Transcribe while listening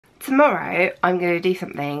tomorrow I'm going to do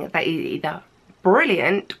something that is either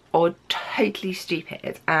brilliant or totally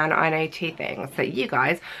stupid, and I know two things that you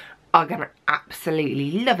guys are gonna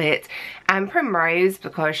absolutely love it, and Primrose,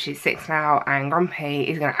 because she's 6 now and grumpy,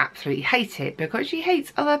 is gonna absolutely hate it because she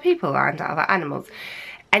hates other people and other animals.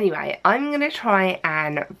 Anyway, I'm gonna try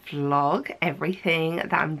and vlog everything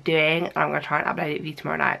that I'm doing, and I'm gonna try and upload it for you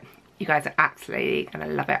tomorrow night. You guys are absolutely gonna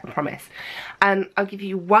love it, I promise. I'll give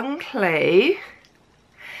you one clue,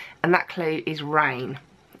 and that clue is rain,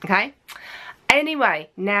 okay? Anyway,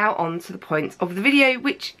 now on to the point of the video,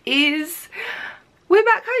 which is we're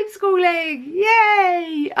back homeschooling!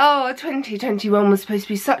 Yay! Oh, 2021 was supposed to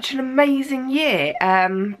be such an amazing year,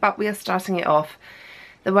 but we are starting it off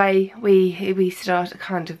the way we started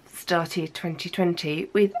 2020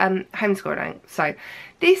 with homeschooling. So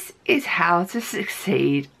this is how to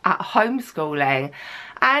succeed at homeschooling,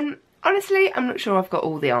 and honestly I'm not sure I've got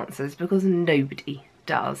all the answers because nobody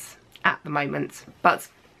does at the moment. But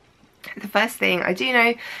the first thing I do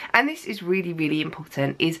know, and this is really, really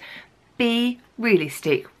important, is be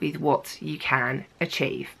realistic with what you can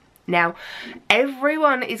achieve. Now,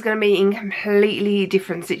 everyone is going to be in completely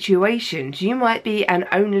different situations. You might be an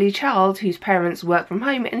only child whose parents work from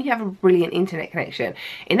home and you have a brilliant internet connection.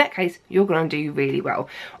 In that case, you're going to do really well.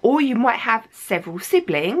 Or you might have several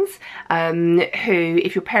siblings who,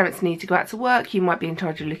 if your parents need to go out to work, you might be in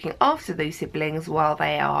charge of looking after those siblings while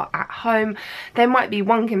they are at home. There might be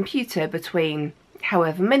one computer between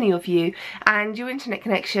however many of you, and your internet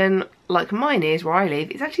connection, like mine is where I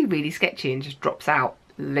live, is actually really sketchy and just drops out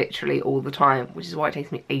literally all the time, which is why it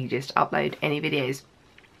takes me ages to upload any videos.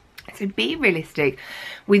 So be realistic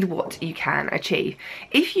with what you can achieve.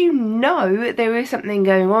 If you know there is something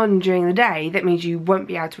going on during the day that means you won't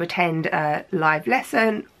be able to attend a live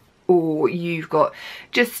lesson, or you've got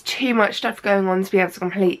just too much stuff going on to be able to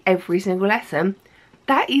complete every single lesson,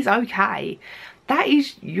 that is okay. That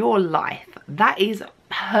is your life. That is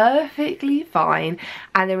perfectly fine,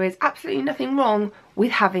 and there is absolutely nothing wrong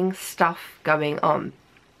with having stuff going on.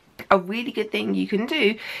 A really good thing you can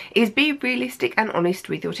do is be realistic and honest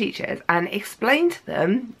with your teachers and explain to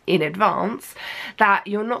them in advance that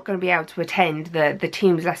you're not going to be able to attend the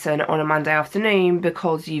Teams lesson on a Monday afternoon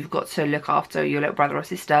because you've got to look after your little brother or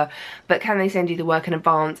sister, but can they send you the work in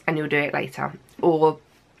advance and you'll do it later? Or,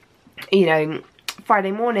 you know,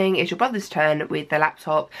 Friday morning is your brother's turn with the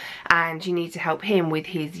laptop and you need to help him with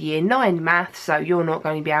his year 9 maths, so you're not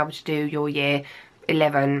going to be able to do your year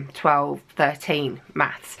 11, 12, 13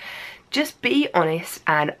 maths. Just be honest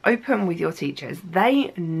and open with your teachers.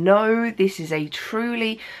 They know this is a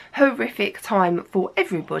truly horrific time for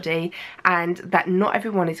everybody and that not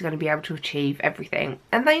everyone is going to be able to achieve everything.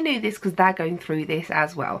 And they know this because they're going through this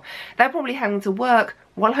as well. They're probably having to work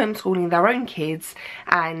while homeschooling their own kids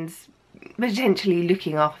and potentially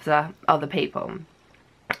looking after other people.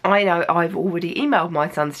 I know I've already emailed my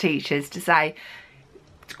son's teachers to say,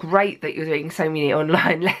 it's great that you're doing so many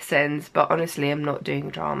online lessons, but honestly I'm not doing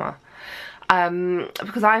drama.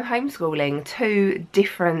 Because I'm homeschooling 2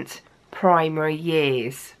 different primary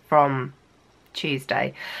years from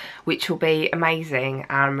Tuesday, which will be amazing.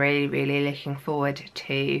 I'm really, really looking forward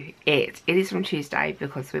to it. It is from Tuesday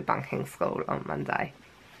because we're bunking school on Monday.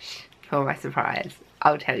 For my surprise,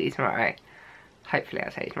 I'll tell you tomorrow. Hopefully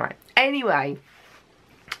I'll tell you tomorrow. Anyway,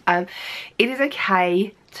 it is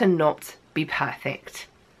okay to not be perfect.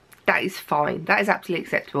 That is fine. That is absolutely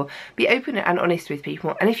acceptable. Be open and honest with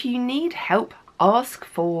people, and if you need help, ask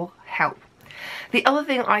for help. The other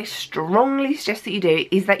thing I strongly suggest that you do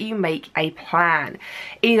is that you make a plan.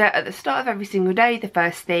 Either at the start of every single day, the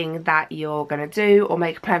first thing that you're going to do, or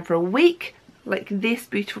make a plan for a week, like this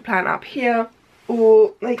beautiful plan up here,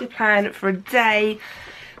 or make a plan for a day,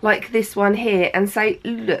 like this one here, and say,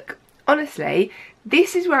 look, honestly,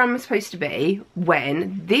 this is where I'm supposed to be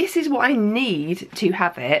when, this is what I need to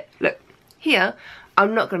have it. Look, here,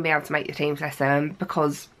 I'm not going to be able to make the Teams lesson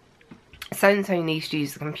because so-and-so needs to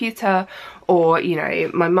use the computer, or, you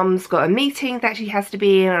know, my mum's got a meeting that she has to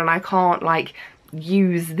be in and I can't, like,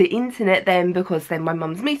 use the internet then because then my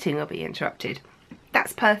mum's meeting will be interrupted.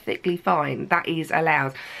 That's perfectly fine. That is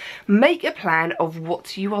allowed. Make a plan of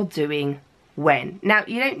what you are doing when. Now,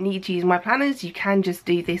 you don't need to use my planners. You can just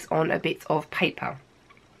do this on a bit of paper.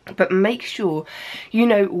 But make sure you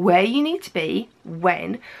know where you need to be,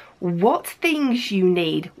 when, what things you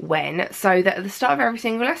need when, so that at the start of every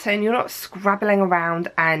single lesson, you're not scrabbling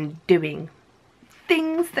around and doing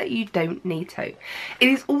things that you don't need to. It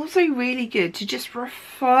is also really good to just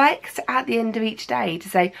reflect at the end of each day to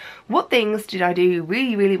say, what things did I do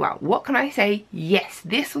really, really well? What can I say, yes,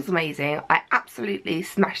 this was amazing, I absolutely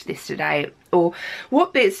smashed this today? Or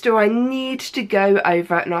what bits do I need to go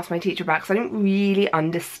over and ask my teacher about, because I didn't really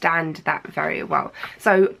understand that very well.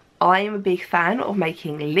 So I am a big fan of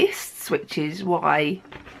making lists, which is why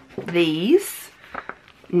these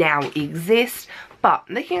now exist. But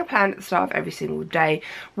making a plan at the start of every single day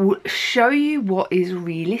will show you what is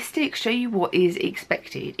realistic, show you what is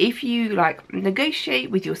expected. If you like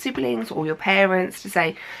negotiate with your siblings or your parents to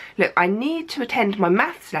say, look, I need to attend my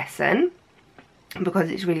maths lesson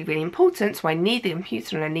because it's really, really important, so I need the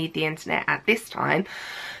computer and I need the internet at this time,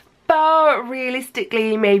 but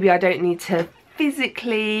realistically maybe I don't need to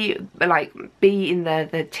physically like be in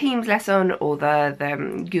the Teams lesson or the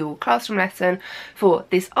Google Classroom lesson for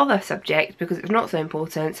this other subject because it's not so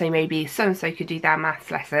important, so maybe so and so could do their maths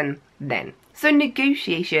lesson then. So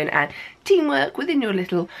negotiation and teamwork within your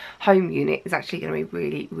little home unit is actually going to be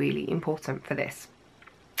really, really important for this.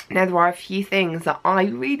 Now there are a few things that I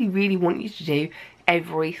really, really want you to do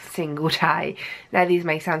every single day. Now these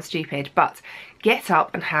may sound stupid, but get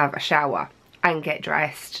up and have a shower and get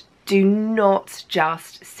dressed. Do not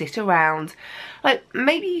just sit around. Like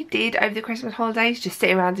maybe you did over the Christmas holidays, just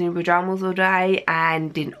sit around in your pajamas all day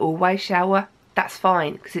and didn't always shower. That's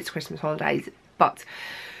fine because it's Christmas holidays, but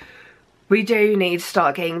we do need to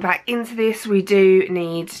start getting back into this. We do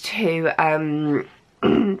need to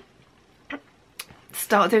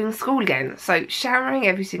start doing school again. So showering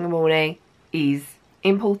every single morning is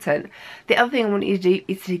important. The other thing I want you to do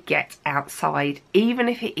is to get outside, even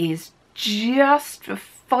if it is just for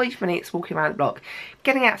 5 minutes walking around the block.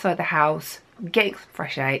 Getting outside the house, getting some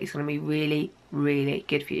fresh air is going to be really, really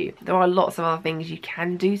good for you. There are lots of other things you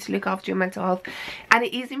can do to look after your mental health, and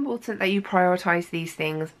it is important that you prioritise these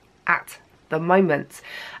things at the moment.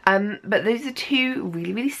 But those are two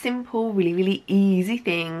really, really simple, really, really easy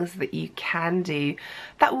things that you can do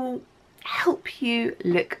that will help you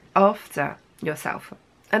look after yourself.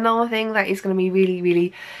 Another thing that is going to be really,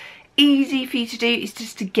 really easy for you to do is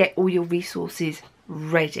just to get all your resources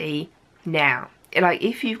ready now. Like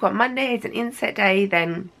if you've got Monday as an inset day,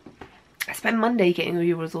 then spend Monday getting all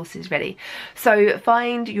your resources ready. So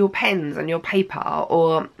find your pens and your paper,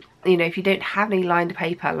 or you know, if you don't have any lined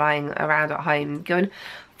paper lying around at home, go and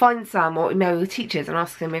find some, or email your teachers and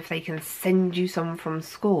ask them if they can send you some from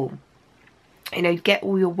school. You know, get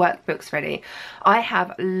all your workbooks ready. I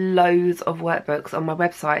have loads of workbooks on my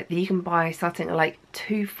website that you can buy starting at like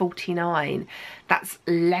 $2.49. That's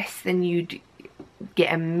less than you'd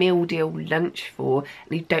get a meal deal lunch for,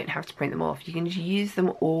 and you don't have to print them off. You can just use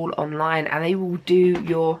them all online and they will do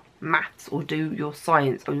your maths or do your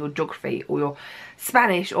science or your geography or your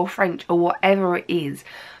Spanish or French or whatever it is.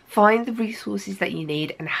 Find the resources that you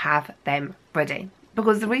need and have them ready.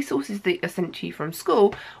 Because the resources that are sent to you from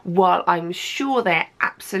school, while I'm sure they're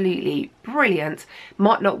absolutely brilliant,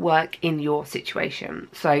 might not work in your situation.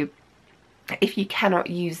 So if you cannot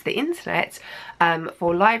use the internet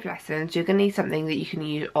for live lessons, you're going to need something that you can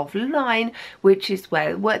use offline, which is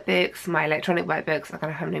where workbooks, my electronic workbooks, are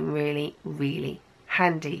going to come in really, really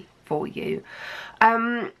handy for you.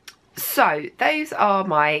 So those are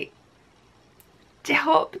my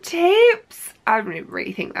top tips. I don't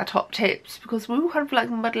really think they're top tips because we're all kind of like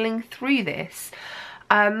muddling through this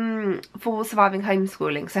for surviving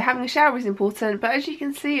homeschooling. So having a shower is important, but as you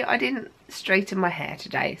can see, I didn't straighten my hair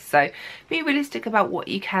today. So be realistic about what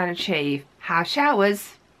you can achieve. Have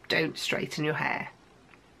showers, don't straighten your hair.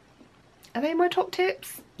 Are they my top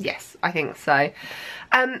tips? Yes, I think so.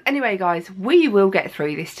 Anyway guys, we will get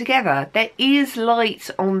through this together. There is light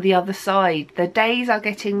on the other side. The days are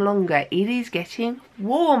getting longer. It is getting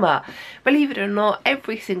warmer. Believe it or not,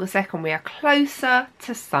 every single second we are closer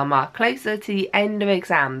to summer, closer to the end of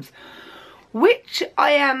exams, which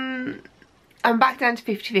I'm back down to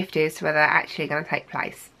 50-50 as to whether they're actually going to take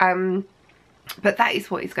place. But that is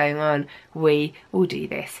what is going on. We will do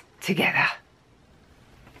this together.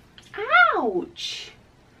 Ouch!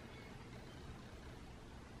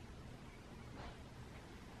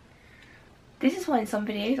 This is why in some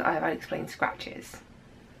videos I have unexplained scratches.